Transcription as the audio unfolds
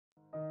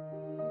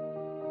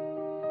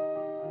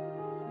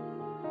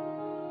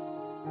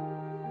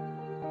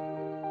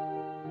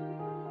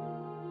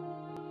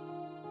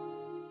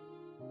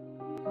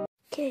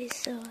Okay,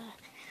 so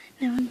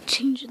now I'm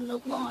changing the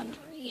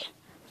laundry.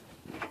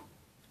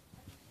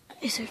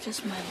 These are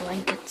just my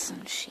blankets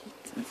and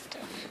sheets and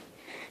stuff.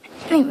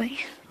 Anyway,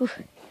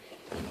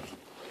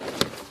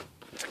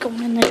 it's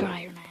going in the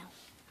dryer now.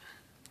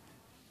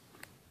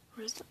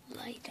 Where's the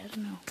light? I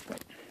don't know.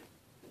 But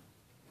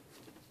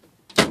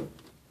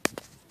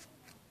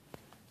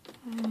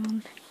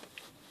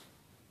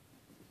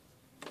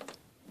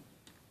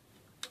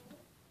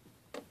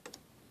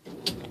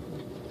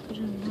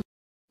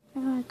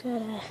now I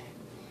gotta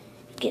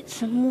get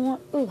some more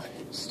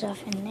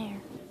stuff in there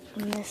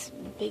from this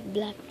big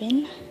black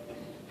bin,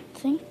 I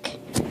think,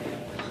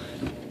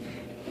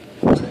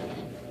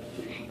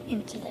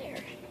 into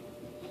there,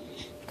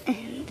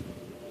 and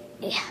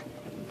yeah.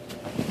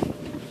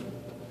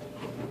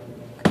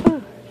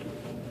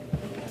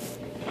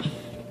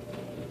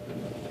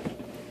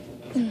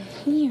 In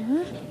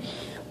here,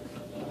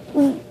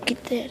 we'll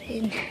get that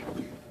in.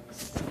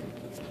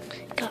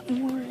 Got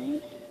more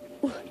in.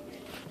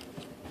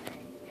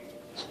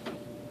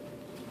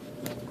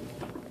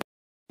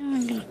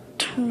 I'm gonna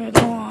turn it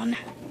on.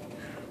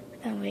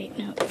 Oh wait,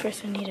 no,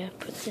 first I need to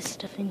put this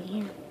stuff in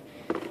here.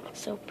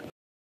 Soap.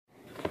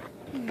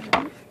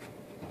 Okay.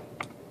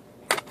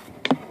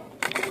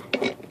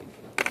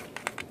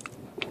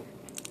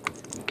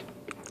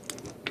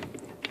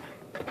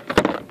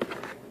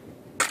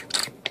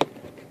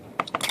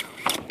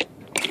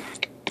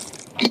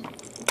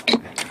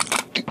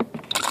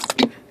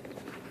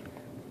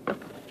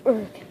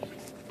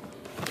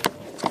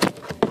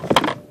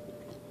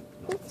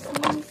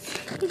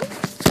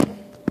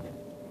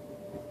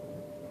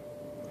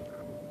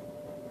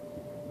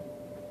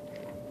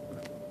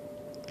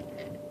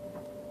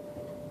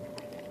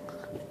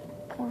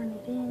 Pouring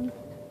it in.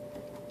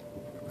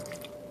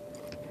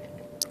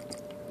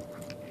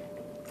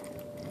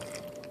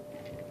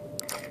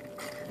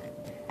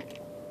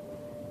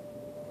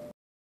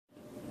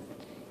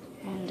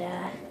 And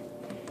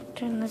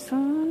turn this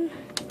on.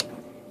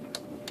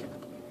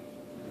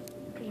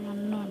 Put it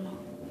on normal.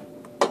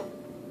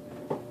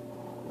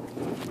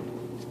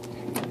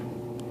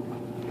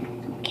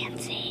 Can't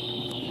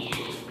see.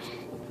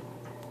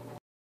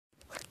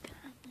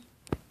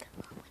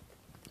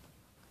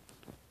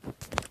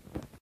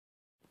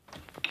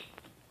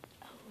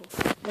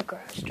 The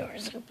garage door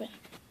is open.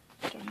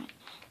 Darn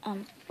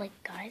it. Like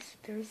guys,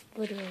 there's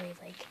literally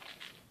like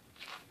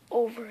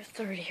over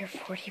 30 or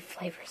 40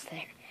 flavors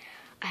there.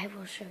 I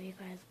will show you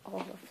guys all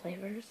the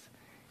flavors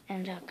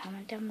and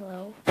comment down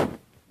below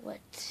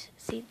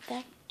see,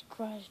 that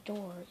garage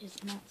door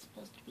is not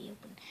supposed to be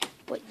open,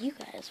 what you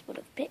guys would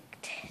have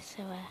picked.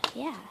 So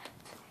yeah,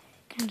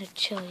 kind of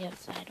chilly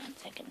outside. 1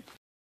 second.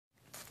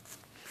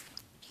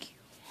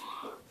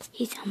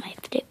 He's on my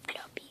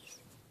flip-floppies.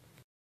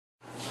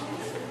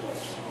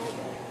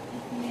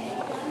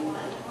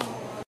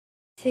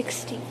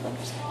 $60.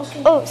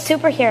 Okay. Oh,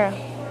 superhero.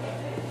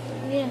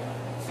 Yeah.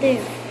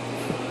 Dude.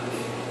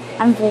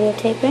 I'm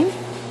videotaping.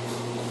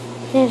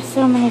 There's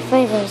so many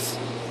flavors.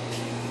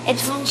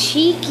 It's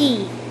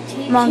Cheeky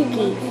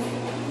Monkey.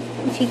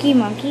 Cheeky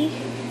Monkey?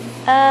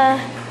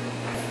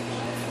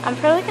 I'm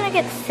probably gonna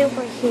get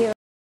superhero.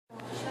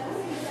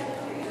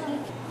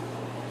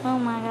 Oh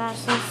my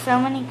gosh, there's so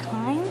many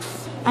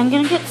kinds. I'm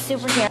gonna get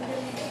superhero.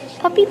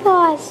 Puppy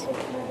paws.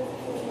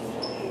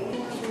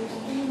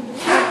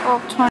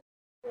 Oh,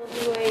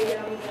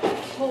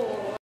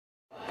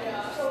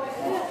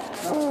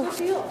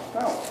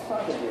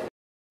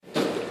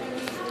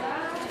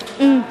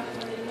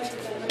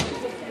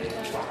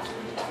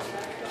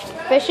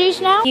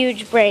 Fishies now?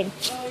 Huge brain.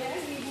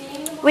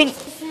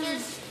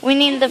 We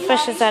need the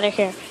fishes out of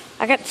here.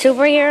 I got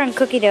superhero and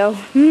cookie dough.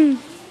 And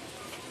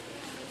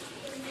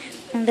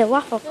the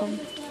waffle cone.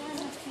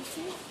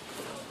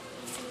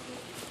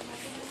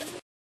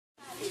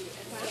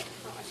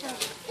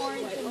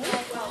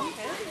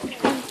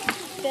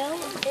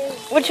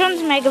 Which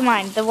one's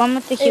Megamind? The one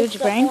with the huge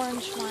brain? The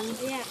orange one.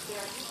 Yeah.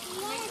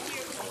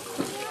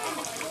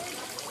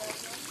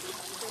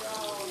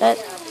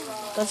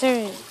 Those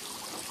are,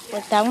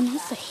 like, that one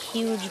has a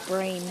huge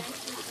brain.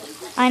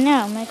 I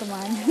know,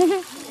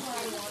 Megamind.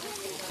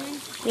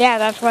 Yeah,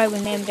 that's why we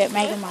named it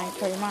Megamind,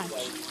 pretty much.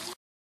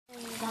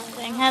 That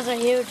thing has a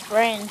huge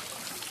brain.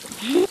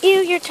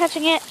 Ew, you're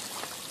touching it.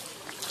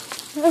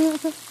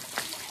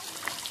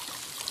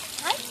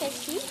 Hi,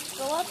 fishy.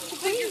 Go up to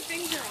Put your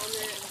finger on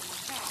it.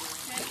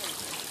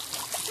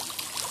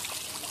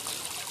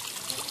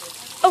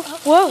 Oh,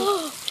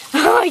 whoa.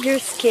 Oh, you're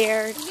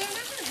scared.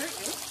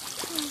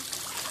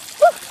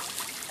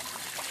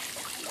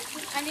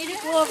 I need to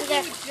go over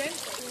there.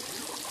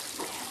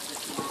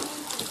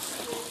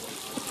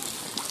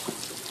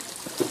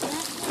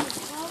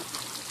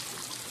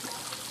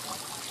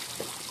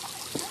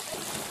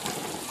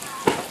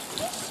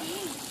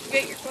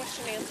 Get your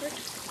question answered?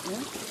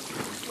 Yeah.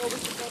 What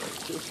was the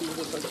question? If you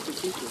would like to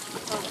teach it.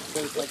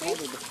 But it's like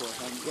older before,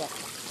 yeah.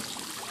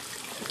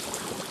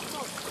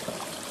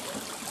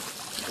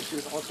 But she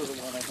was also the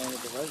one I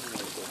handed the resume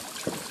to.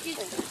 Excuse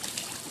me.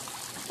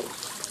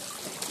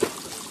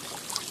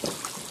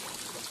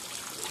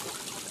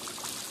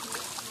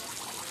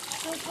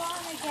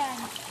 gone again.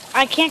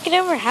 I can't get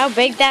over how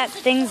big that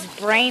thing's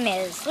brain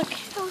is. Look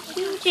how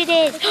huge it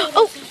is.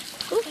 Oh!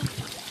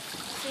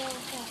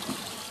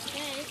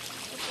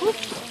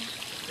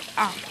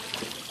 Oh.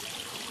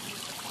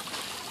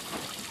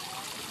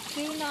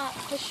 Do not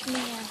push me in.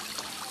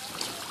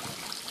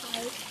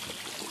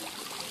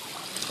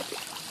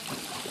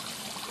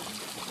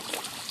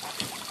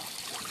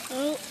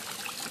 Oh.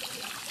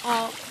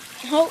 Oh.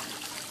 Oh.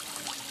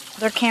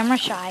 They're camera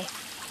shy.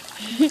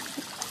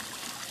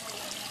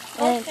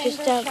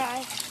 Just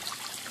try.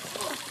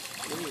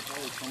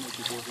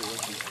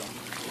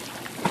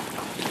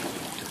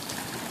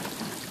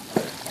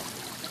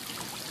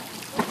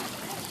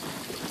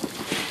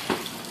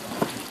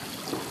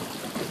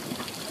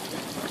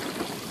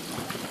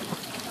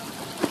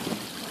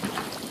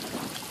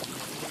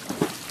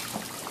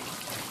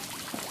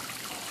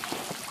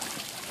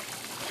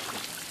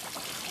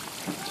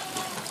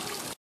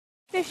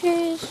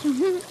 Fishes.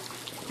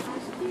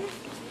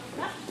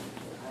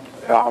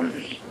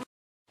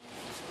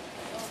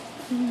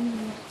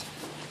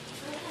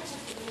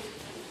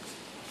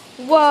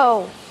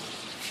 Whoa.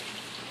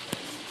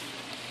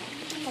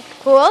 That's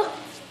cool.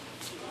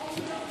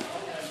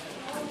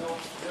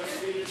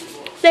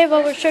 They have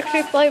over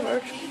 60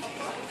 flavors.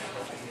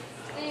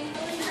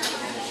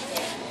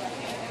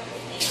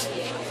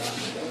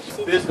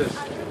 Business.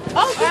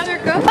 Oh, there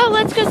goes. Oh,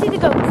 let's go see the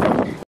goats.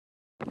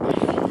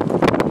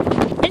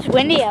 It's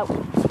windy out.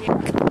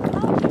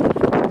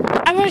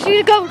 I want to see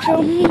the goats.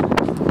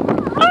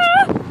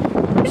 Ah,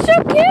 it's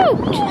so cute.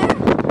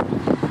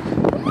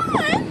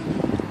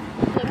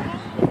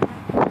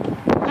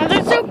 Oh,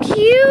 they're so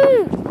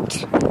cute.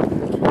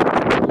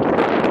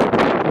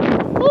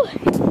 Ooh.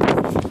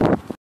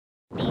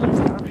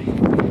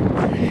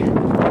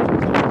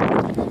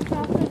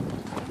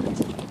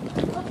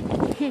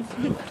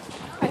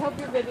 I hope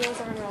your videos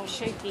aren't all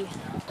shaky.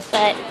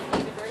 But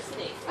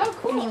Oh,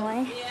 cool.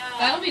 anyway.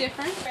 That'll be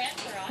different.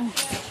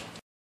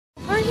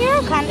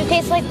 Oreo kind of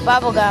tastes like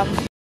bubble gum.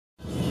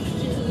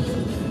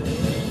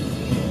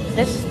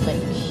 This is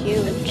like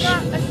huge.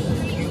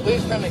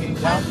 Please come and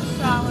eat down.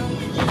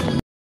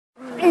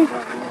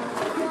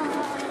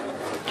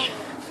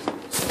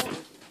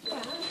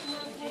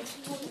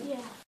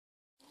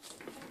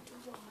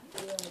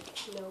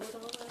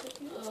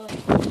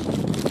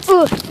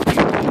 Ooh,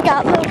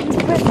 got Logan's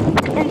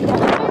present and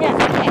yeah.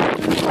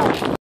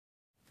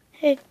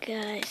 Hey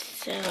guys,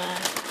 so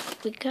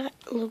we got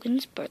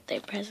Logan's birthday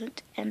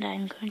present and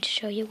I'm going to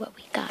show you what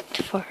we got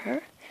for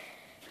her.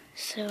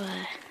 So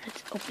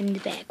let's open the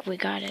bag. We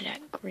got it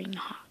at Green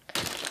Hawk.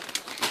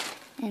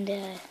 And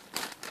yeah.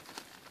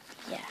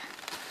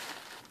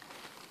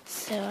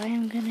 So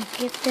I'm gonna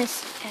get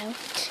this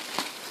out.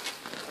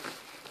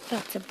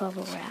 Lots of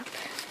bubble wrap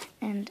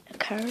and a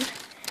card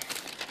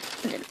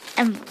and an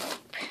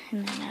envelope.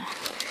 And then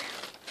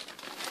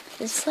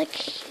this is like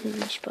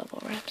huge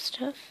bubble wrap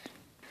stuff.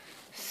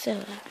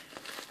 So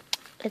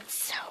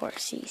it's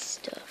horsey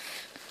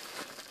stuff.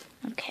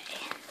 Okay.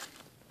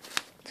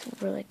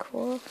 It's really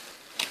cool.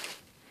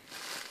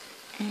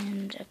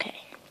 And okay.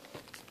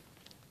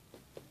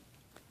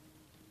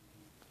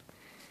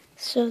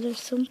 So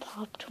there's some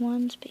popped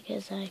ones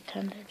because I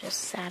kind of just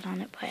sat on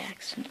it by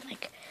accident,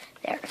 like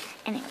there.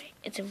 Anyway,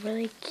 it's a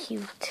really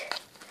cute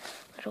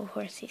little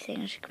horsey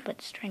thing. You can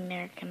put string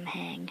there, it can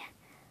hang.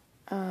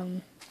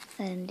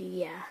 And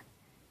yeah,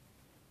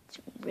 it's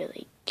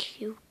really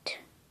cute.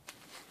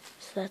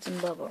 So that's in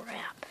bubble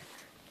wrap.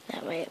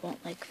 That way it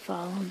won't like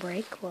fall and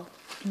break. Well,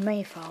 it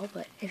may fall,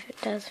 but if it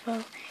does fall,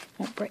 it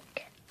won't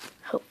break.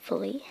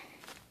 Hopefully.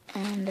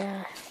 And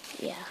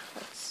yeah,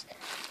 let's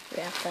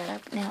wrap that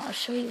up. Now I'll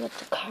show you what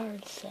the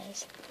card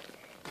says.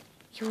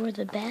 You're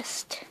the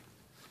best.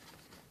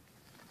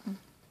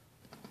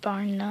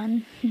 Bar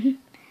none.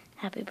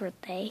 Happy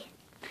birthday.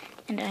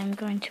 And I'm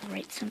going to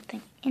write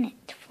something in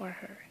it for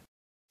her.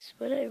 That's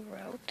what I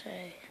wrote.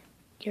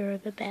 You're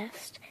the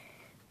best.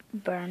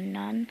 Bar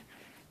none.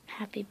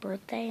 Happy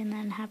birthday. And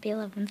then happy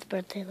 11th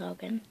birthday,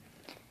 Logan.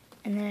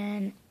 And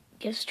then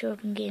gifts to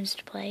open, games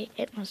to play.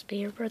 It must be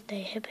your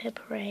birthday. Hip hip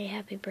hooray.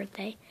 Happy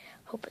birthday.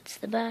 Hope it's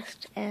the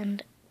best.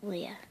 And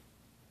Leah.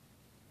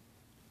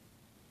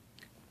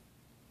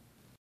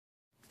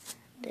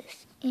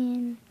 This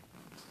in.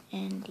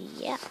 And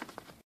yeah.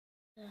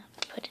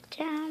 Put it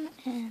down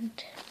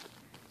and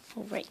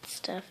we'll write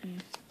stuff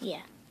and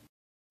yeah.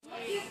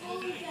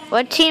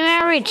 What team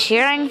are we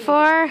cheering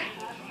for?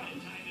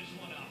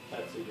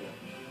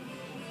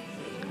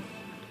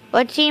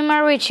 What team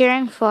are we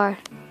cheering for?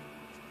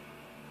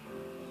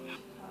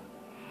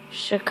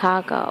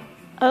 Chicago.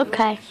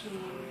 Okay.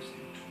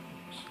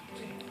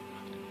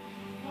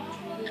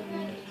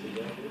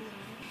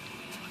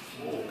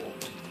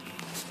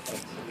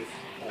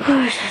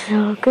 Where's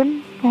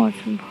Logan? Want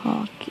some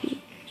hockey?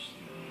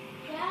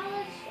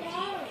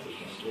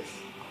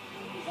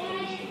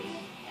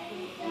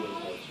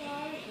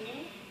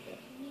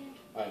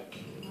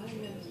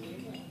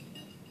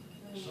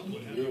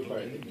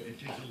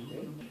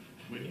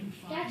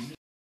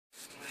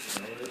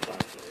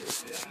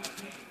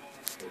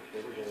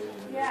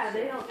 Yeah,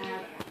 they don't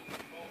add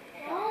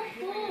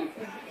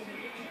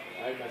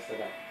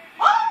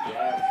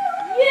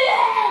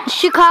Yes.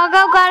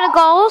 Chicago got a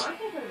goal.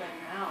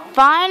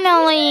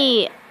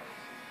 Finally.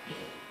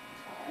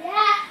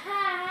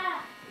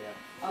 Yeah.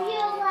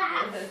 Feel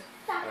that,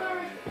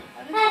 sucker.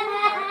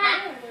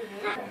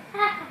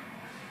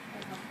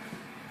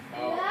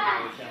 Oh,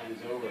 the count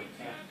is over.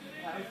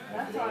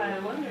 That's what I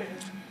wondered.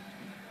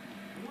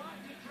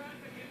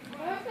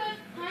 Perfect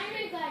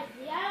timing, guys.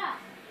 Yeah.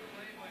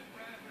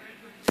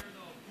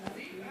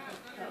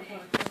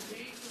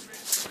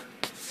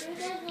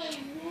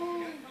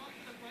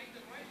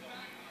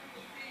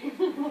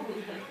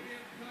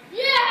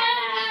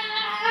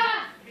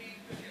 Yeah!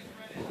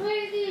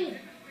 Crazy.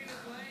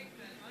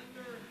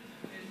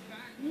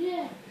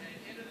 Yeah.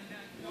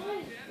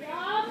 Nice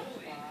job.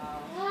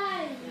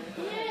 Guys,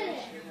 you did it.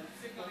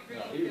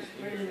 No, he was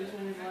Where did this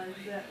one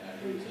like that?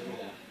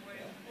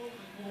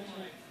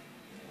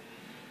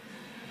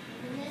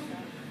 And then,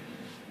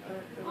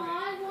 oh,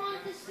 I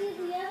want to see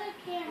the other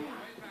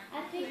camera.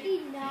 I think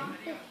he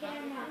knocked the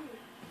camera.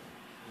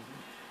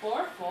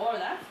 4-4,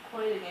 that's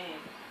quite a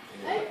game.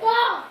 Let's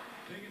go!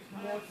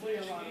 You don't see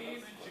a lot of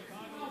those.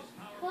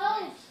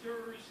 Close.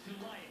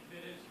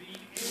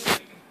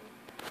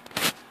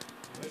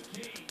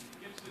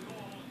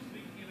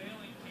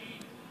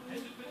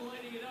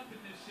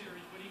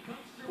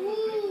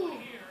 Ooh.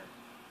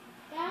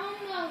 Down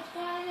those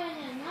guys in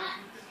the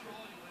nuts.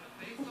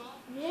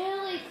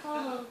 Really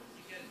close.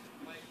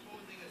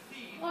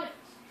 But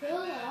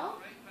still though.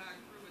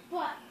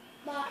 But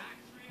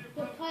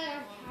the player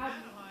had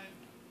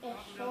a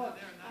short.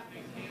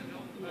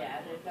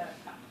 Yeah, they've got a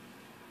cup.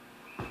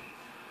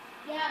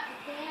 Yeah, but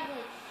they have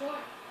like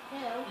short too.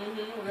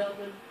 Mm-hmm, real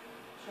good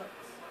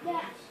shorts.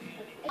 Yeah.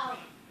 Oh.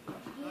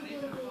 Do.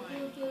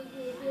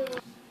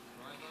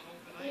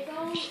 They go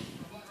and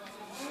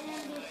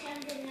then they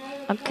send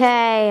another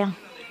Okay. and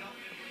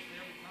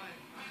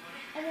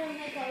then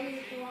they go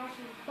use the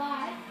washing.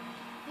 But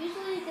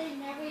usually they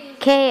never use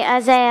Okay,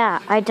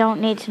 Isaiah, I don't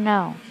need to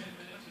know.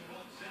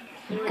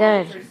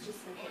 Good.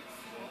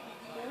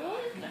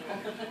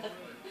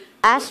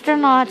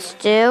 Astronauts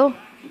do.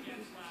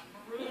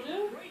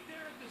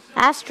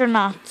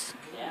 Astronauts.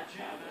 Yeah,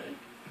 probably.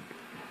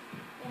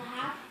 They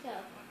have to.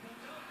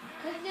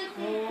 Because if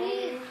they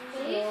pee in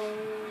space,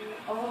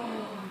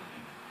 Oh,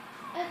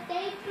 if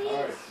they pee All in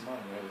right, come on,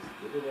 guys.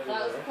 Get it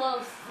that was there.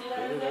 close. See that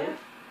Get in it there? there.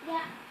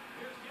 yeah.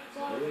 So,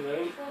 Really,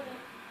 really?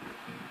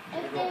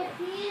 if they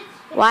pee in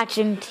space,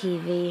 Watching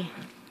TV.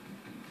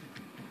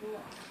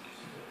 look.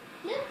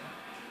 Look.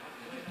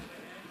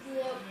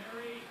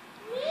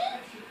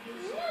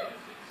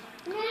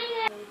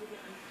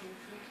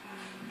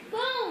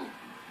 Boom!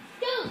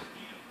 Shoot!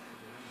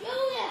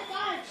 Shoot it,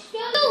 guys!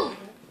 Shoot!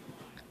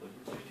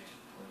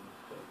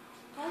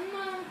 Come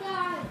on,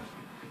 guys!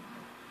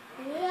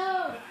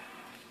 Shoot!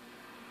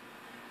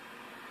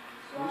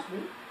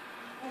 Excuse me?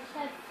 I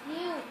said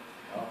you.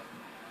 Oh.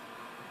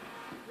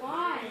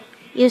 Why?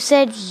 You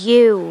said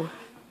you.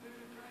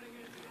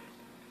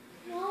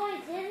 No, I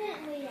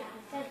didn't, Leah.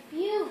 I said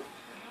you.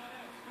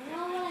 I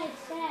know what I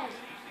said.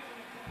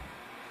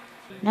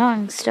 No,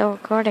 I'm still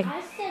recording.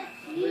 I said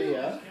you.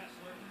 Leah?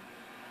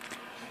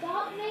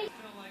 Stop making.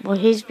 Well,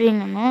 he's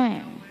being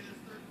annoying.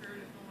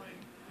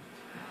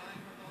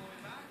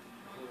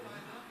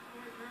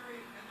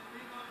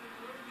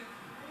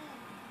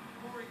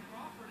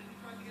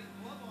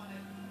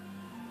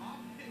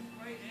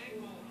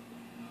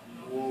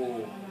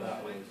 Whoa,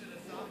 that was...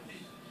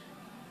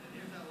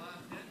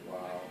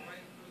 Wow.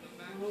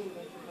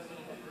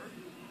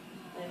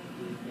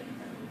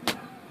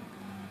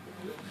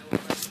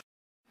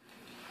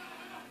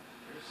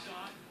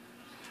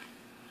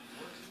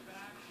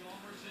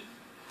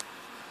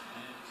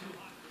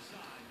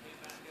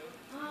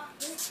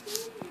 This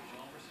is.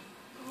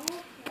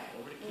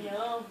 Okay.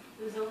 No,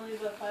 there's only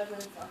about 5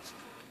 minutes left.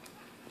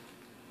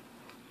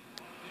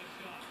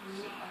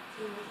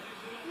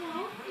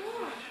 No,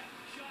 four.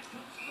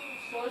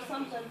 4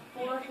 something.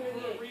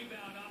 4:38.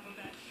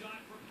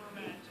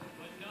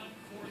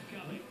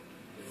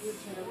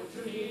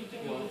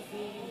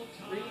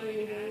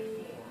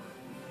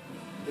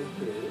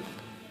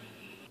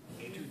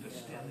 Enter the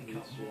Stanley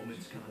Cup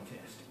Moments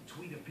contest.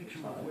 Tweet a picture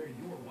of where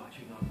you're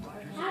watching on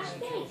Rogers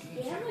Hashtag NHL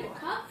Stanley Team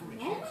Cup for a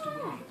chance to win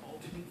Moment. the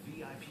ultimate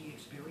VIP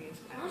experience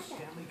at the Hashtag.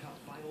 Stanley Cup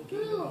Final Game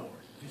Ooh.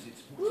 Award. Visit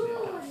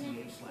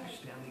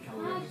sportsnet.ca/Stanley Cup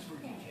Moments for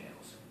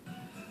details.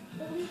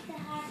 Delete the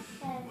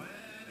hashtag.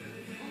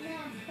 And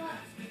then put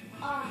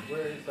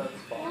Where is that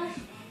spot? plus.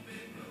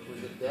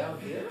 Was it down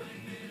here?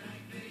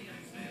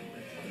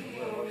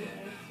 Whoa.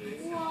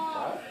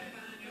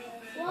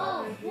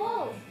 What?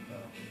 Whoa.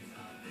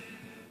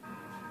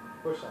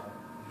 Push on it.